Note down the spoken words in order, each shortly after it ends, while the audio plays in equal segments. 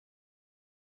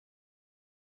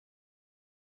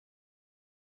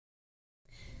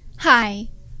Hi,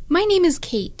 my name is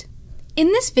Kate. In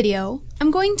this video,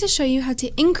 I'm going to show you how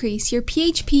to increase your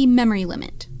PHP memory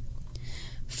limit.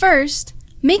 First,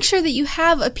 make sure that you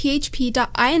have a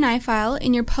php.ini file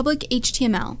in your public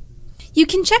HTML. You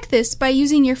can check this by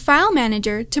using your File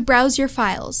Manager to browse your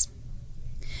files.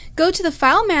 Go to the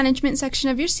File Management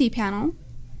section of your cPanel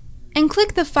and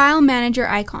click the File Manager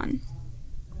icon.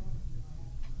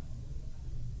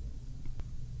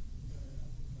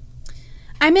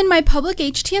 I'm in my public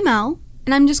HTML,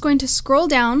 and I'm just going to scroll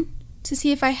down to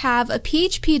see if I have a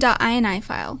php.ini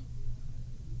file.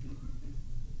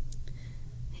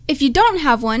 If you don't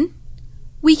have one,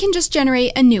 we can just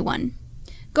generate a new one.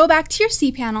 Go back to your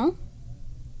cPanel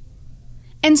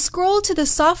and scroll to the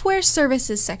Software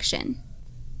Services section.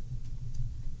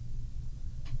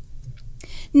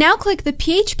 Now click the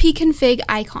PHP config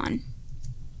icon.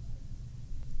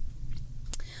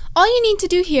 All you need to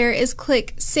do here is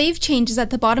click Save Changes at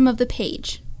the bottom of the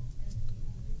page.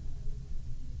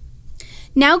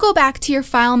 Now go back to your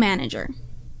File Manager.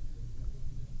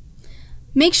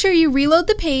 Make sure you reload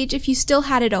the page if you still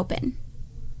had it open.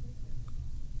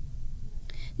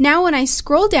 Now when I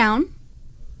scroll down,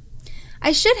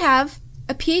 I should have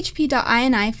a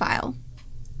php.ini file.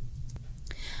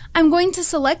 I'm going to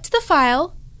select the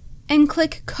file and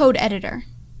click Code Editor.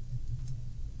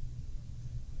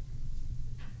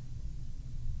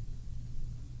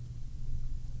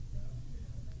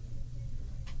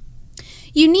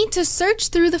 You need to search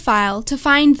through the file to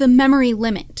find the memory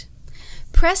limit.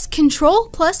 Press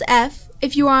Ctrl+F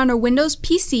if you are on a Windows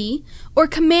PC or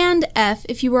Command F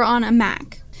if you are on a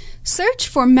Mac. Search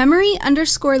for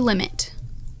memory_limit.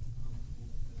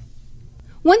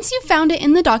 Once you've found it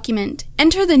in the document,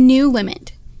 enter the new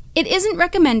limit. It isn't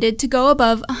recommended to go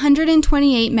above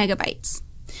 128 megabytes.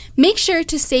 Make sure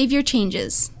to save your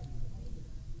changes.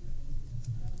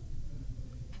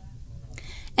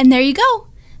 And there you go!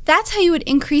 That's how you would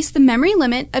increase the memory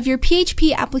limit of your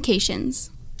PHP applications.